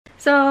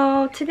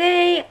So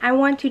today I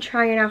want to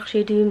try and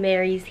actually do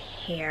Mary's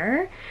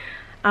hair.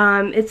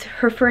 It's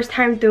her first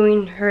time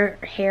doing her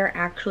hair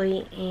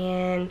actually,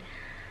 and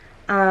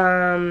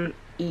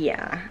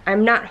yeah,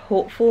 I'm not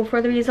hopeful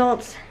for the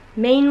results,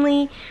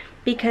 mainly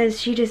because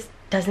she just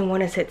doesn't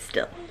want to sit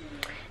still.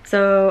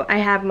 So I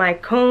have my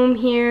comb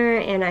here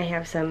and I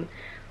have some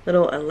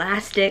little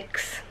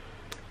elastics.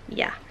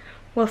 Yeah,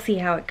 we'll see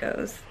how it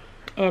goes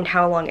and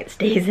how long it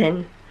stays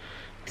in.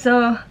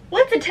 So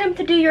let's attempt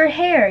to do your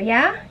hair,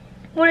 yeah?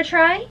 Want to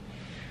try?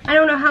 I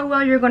don't know how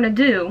well you're gonna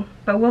do,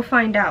 but we'll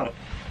find out.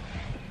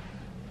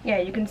 Yeah,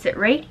 you can sit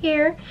right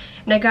here,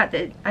 and I got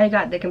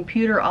the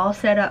computer all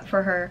set up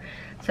for her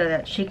so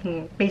that she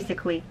can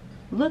basically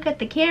look at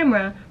the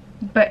camera,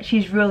 but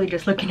she's really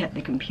just looking at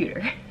the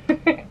computer.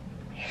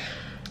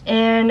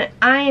 And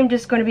I am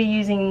just going to be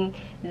using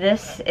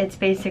this. It's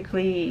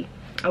basically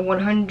a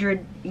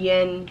 100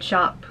 yen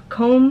shop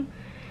comb,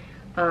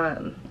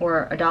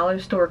 or a dollar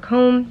store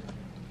comb.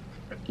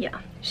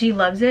 Yeah, she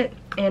loves it,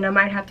 and I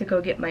might have to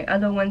go get my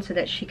other one so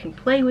that she can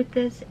play with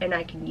this and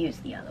I can use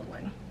the other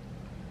one.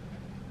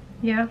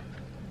 Yeah,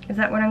 is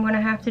that what I'm going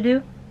to have to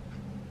do?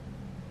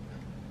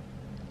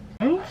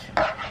 And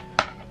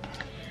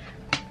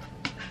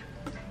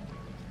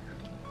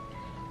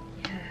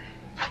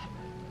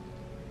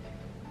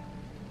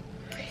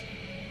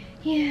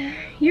yeah,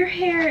 your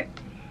hair,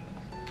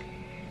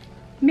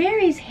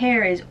 Mary's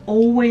hair is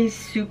always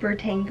super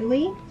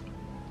tangly,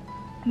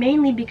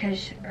 mainly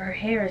because her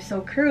hair is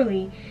so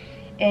curly,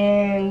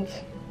 and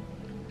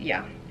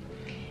yeah,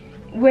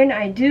 when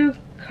I do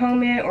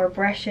comb it or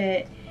brush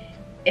it,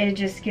 it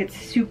just gets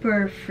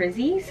super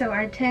frizzy, so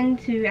I tend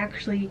to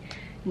actually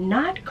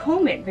not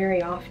comb it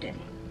very often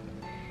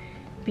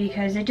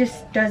because it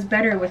just does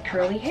better with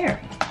curly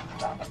hair.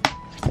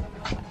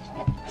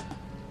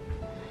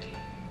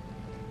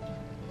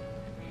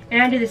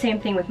 And I do the same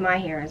thing with my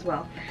hair as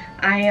well.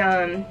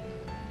 I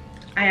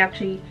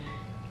actually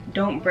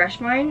don't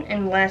brush mine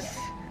unless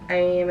I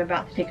am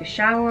about to take a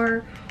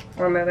shower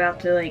or I'm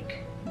about to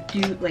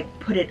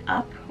put it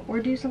up or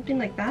do something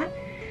like that.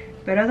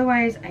 But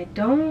otherwise I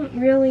don't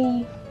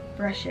really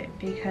brush it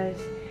because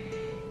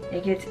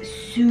it gets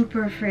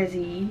super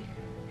frizzy,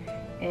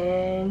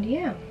 and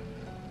yeah.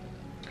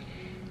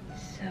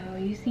 So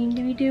you seem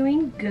to be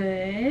doing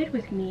good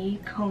with me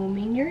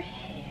combing your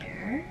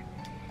hair.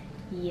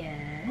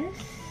 Yes.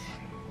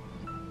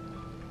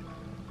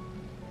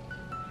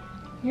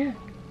 Yeah,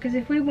 because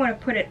if we want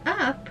to put it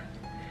up,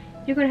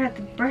 you're going to have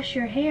to brush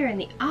your hair in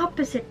the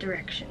opposite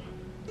direction.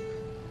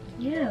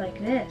 Yeah, like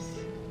this.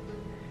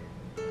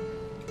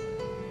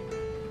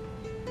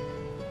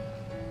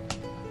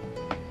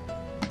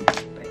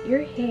 But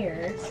your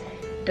hair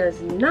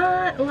does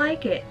not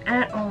like it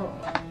at all.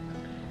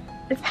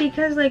 It's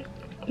because like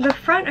the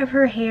front of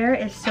her hair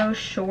is so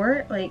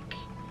short, like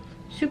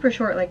super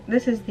short, like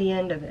this is the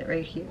end of it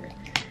right here.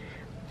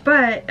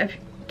 But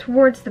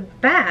towards the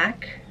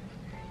back,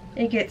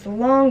 it gets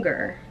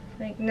longer.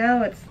 Like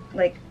now it's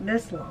like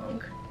this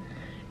long.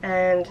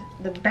 And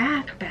the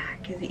back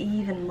is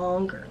even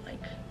longer.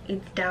 Like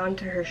it's down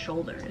to her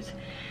shoulders.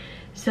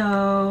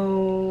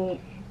 So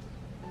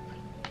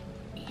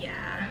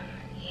yeah,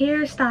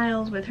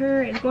 hairstyles with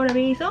her is going to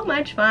be so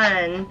much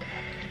fun.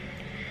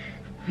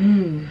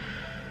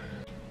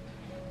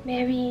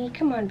 Mary,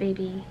 come on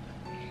baby.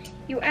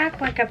 You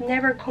act like I've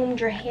never combed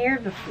your hair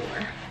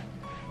before.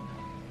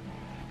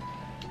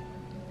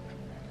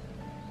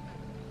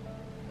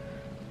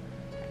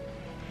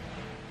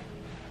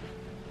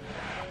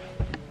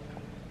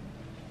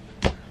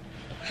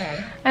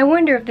 I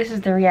wonder if this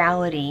is the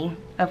reality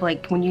of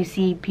like when you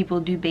see people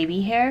do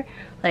baby hair,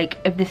 like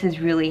if this is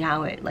really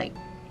how it like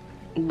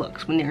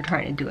looks when they're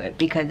trying to do it,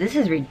 because this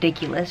is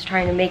ridiculous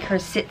trying to make her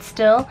sit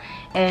still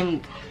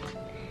and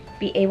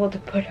be able to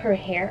put her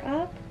hair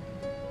up.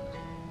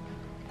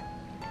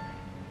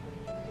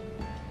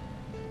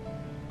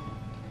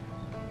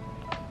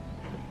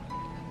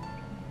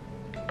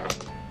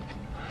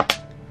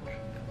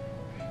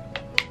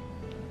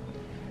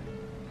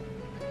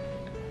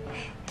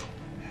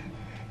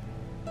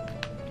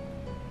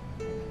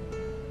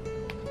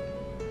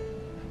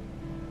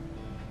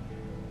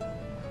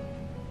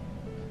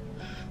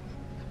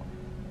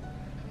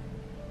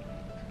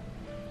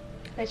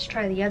 Let's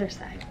try the other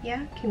side.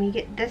 Yeah, can we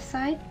get this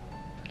side?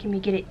 Can we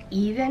get it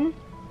even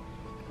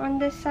on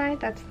this side?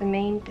 That's the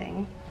main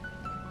thing.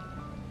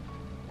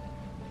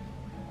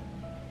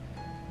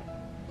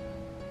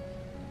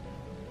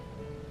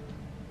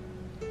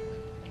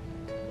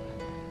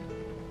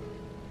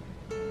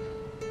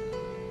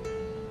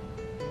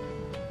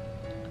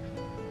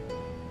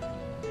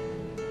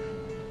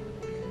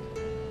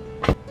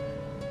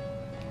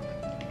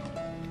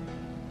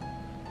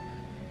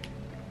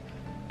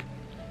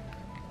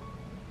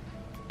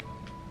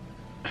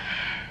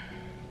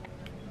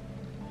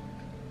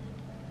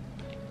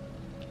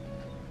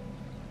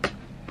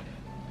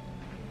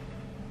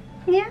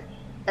 Yeah,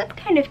 that's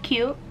kind of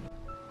cute.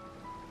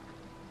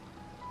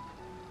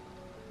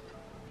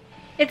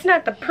 It's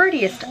not the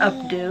prettiest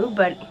updo,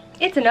 but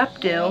it's an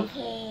updo.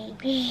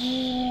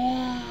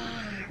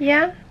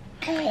 Yeah?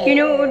 You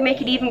know what would make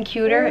it even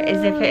cuter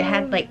is if it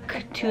had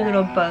like 2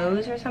 little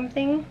bows or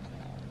something.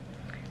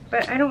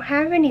 But I don't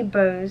have any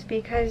bows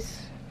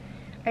because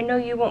I know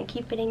you won't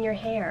keep it in your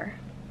hair.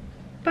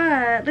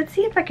 But let's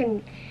see if I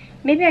can,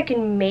 maybe I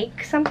can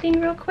make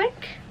something real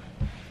quick.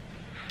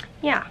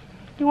 Yeah,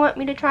 you want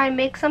me to try and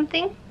make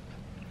something?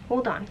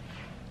 Hold on.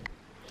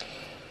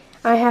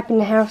 I happen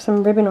to have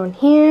some ribbon on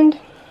hand,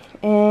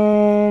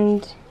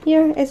 and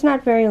yeah, it's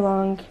not very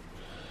long.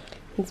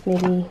 It's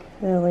maybe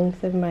the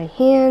length of my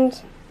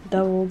hand,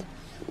 doubled.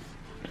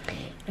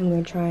 I'm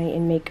going to try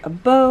and make a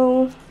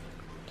bow.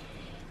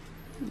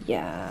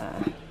 Yeah.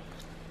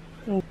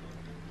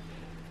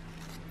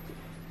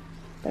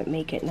 But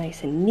make it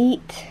nice and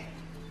neat.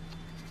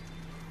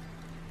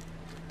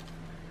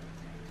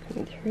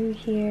 Coming through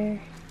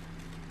here.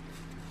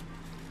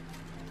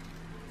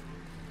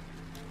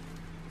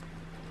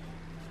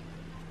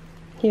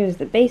 Here's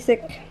the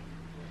basic.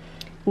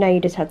 Now you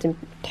just have to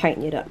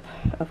tighten it up,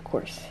 of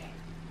course.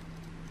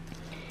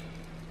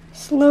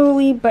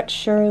 Slowly but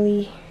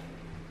surely,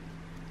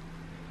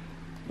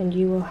 and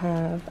you will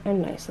have a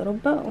nice little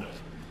bow.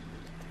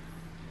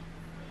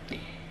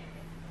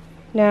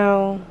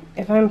 Now,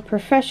 if I'm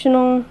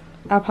professional,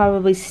 I'll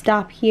probably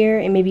stop here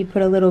and maybe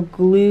put a little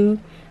glue,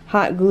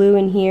 hot glue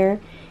in here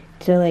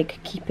to like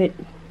keep it,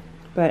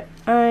 but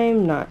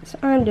I'm not. So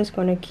I'm just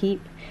going to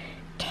keep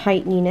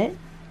tightening it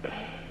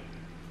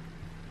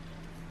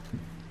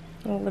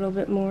a little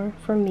bit more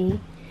for me.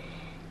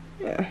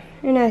 Yeah,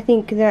 and I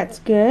think that's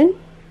good.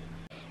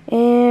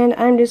 And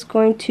I'm just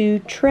going to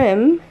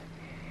trim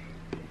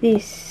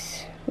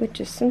this with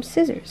just some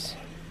scissors.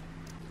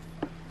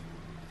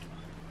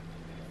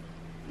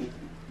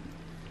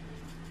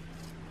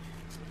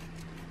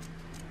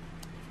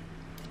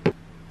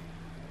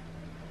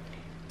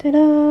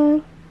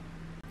 Ta-da!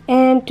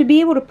 And to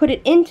be able to put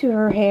it into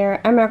her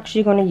hair, I'm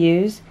actually going to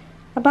use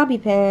a bobby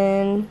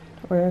pin,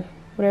 or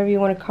whatever you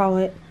want to call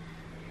it,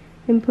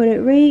 and put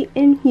it right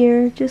in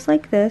here, just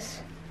like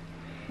this.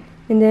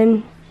 And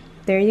then,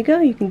 there you go,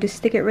 you can just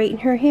stick it right in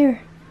her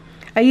hair.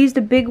 I used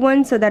a big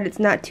one so that it's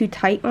not too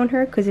tight on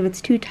her, because if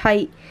it's too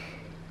tight,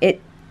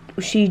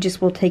 she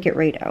just will take it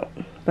right out.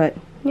 But,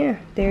 yeah,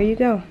 there you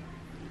go.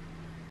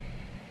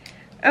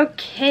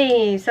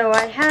 Okay, so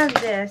I have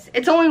this.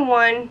 It's only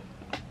one.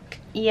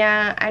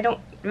 Yeah, I don't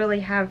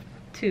really have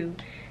 2.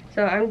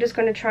 So I'm just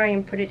going to try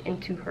and put it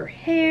into her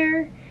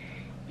hair.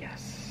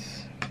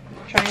 Yes.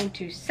 Trying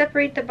to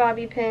separate the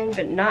bobby pin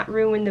but not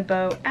ruin the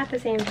bow at the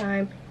same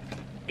time.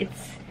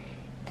 It's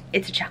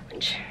a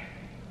challenge.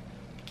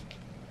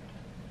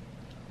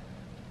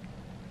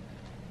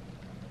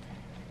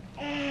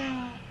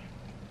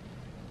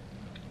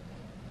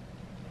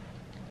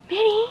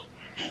 Minnie,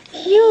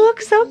 you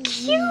look so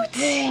cute.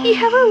 You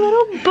have a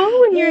little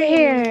bow in your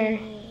hair.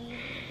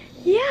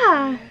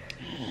 Yeah.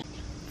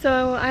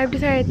 So I've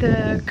decided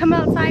to come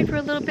outside for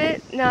a little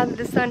bit now that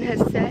the sun has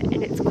set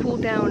and it's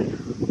cooled down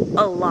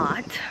a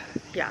lot.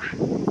 Yeah.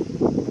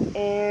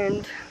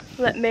 And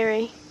let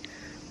Mary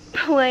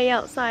play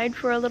outside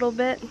for a little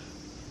bit.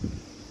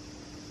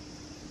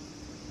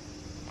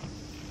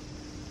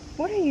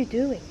 What are you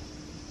doing?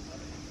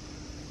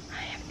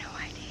 I have no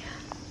idea.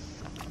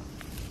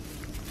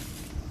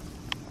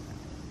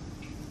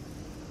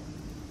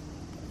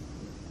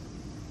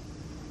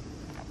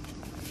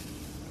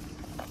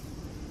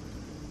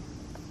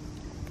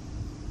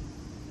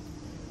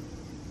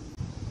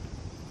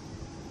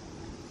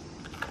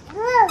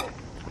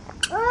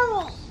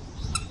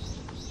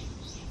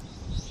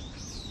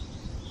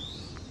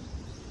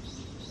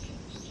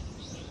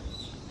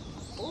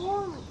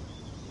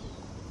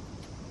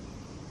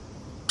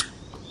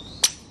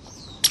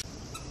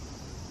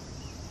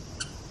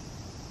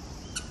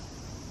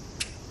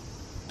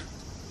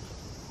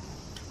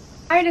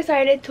 I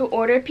decided to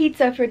order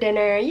pizza for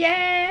dinner.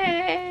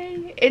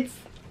 Yay! It's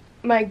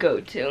my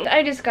go-to.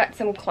 I just got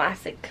some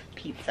classic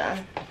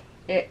pizza.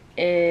 It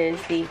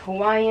is the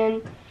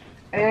Hawaiian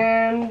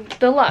and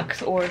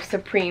deluxe or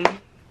supreme.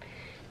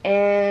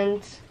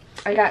 And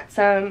I got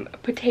some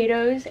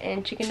potatoes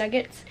and chicken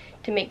nuggets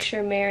to make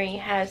sure Mary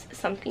has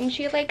something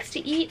she likes to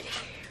eat.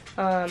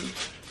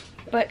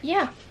 But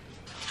yeah.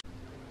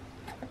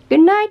 Good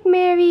night,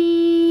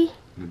 Mary.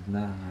 Good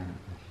night.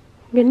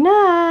 Good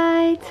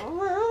night.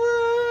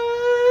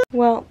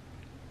 Well,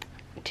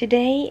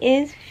 today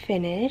is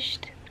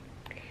finished.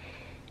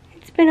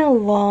 It's been a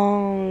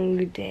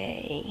long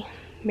day.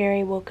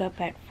 Mary woke up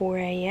at 4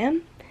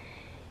 a.m.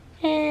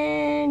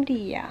 and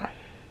yeah.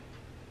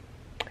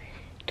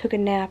 Took a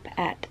nap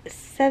at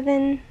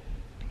 7.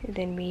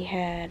 Then we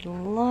had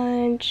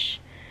lunch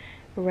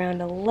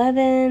around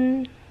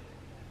 11.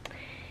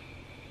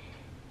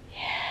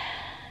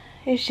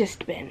 It's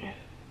just been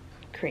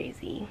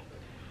crazy.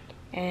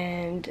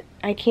 And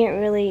I can't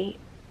really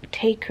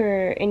take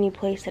her any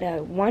place that I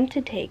want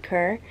to take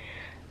her.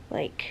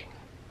 Like,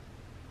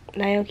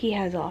 Naoki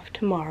has off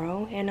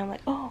tomorrow, and I'm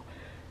like, oh,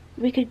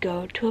 we could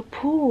go to a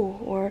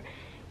pool or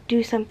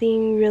do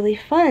something really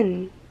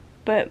fun.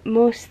 But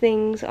most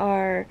things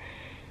are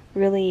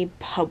really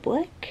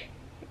public,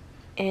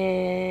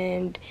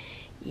 and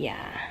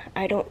yeah,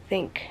 I don't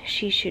think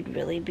she should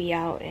really be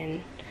out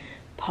in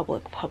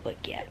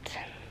public yet.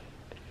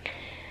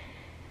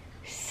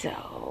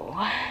 So,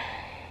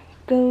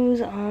 goes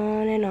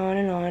on and on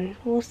and on.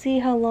 We'll see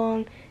how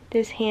long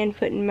this hand,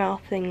 foot, and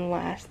mouth thing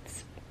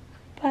lasts.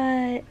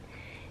 But,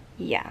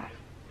 yeah.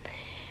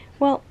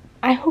 Well,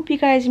 I hope you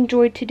guys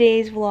enjoyed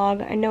today's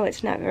vlog. I know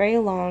it's not very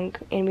long,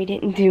 and we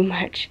didn't do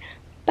much.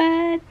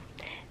 But,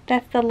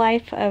 that's the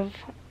life of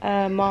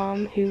a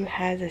mom who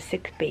has a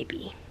sick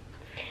baby.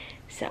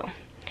 So,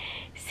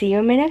 see you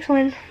in my next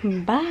one.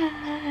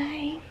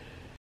 Bye!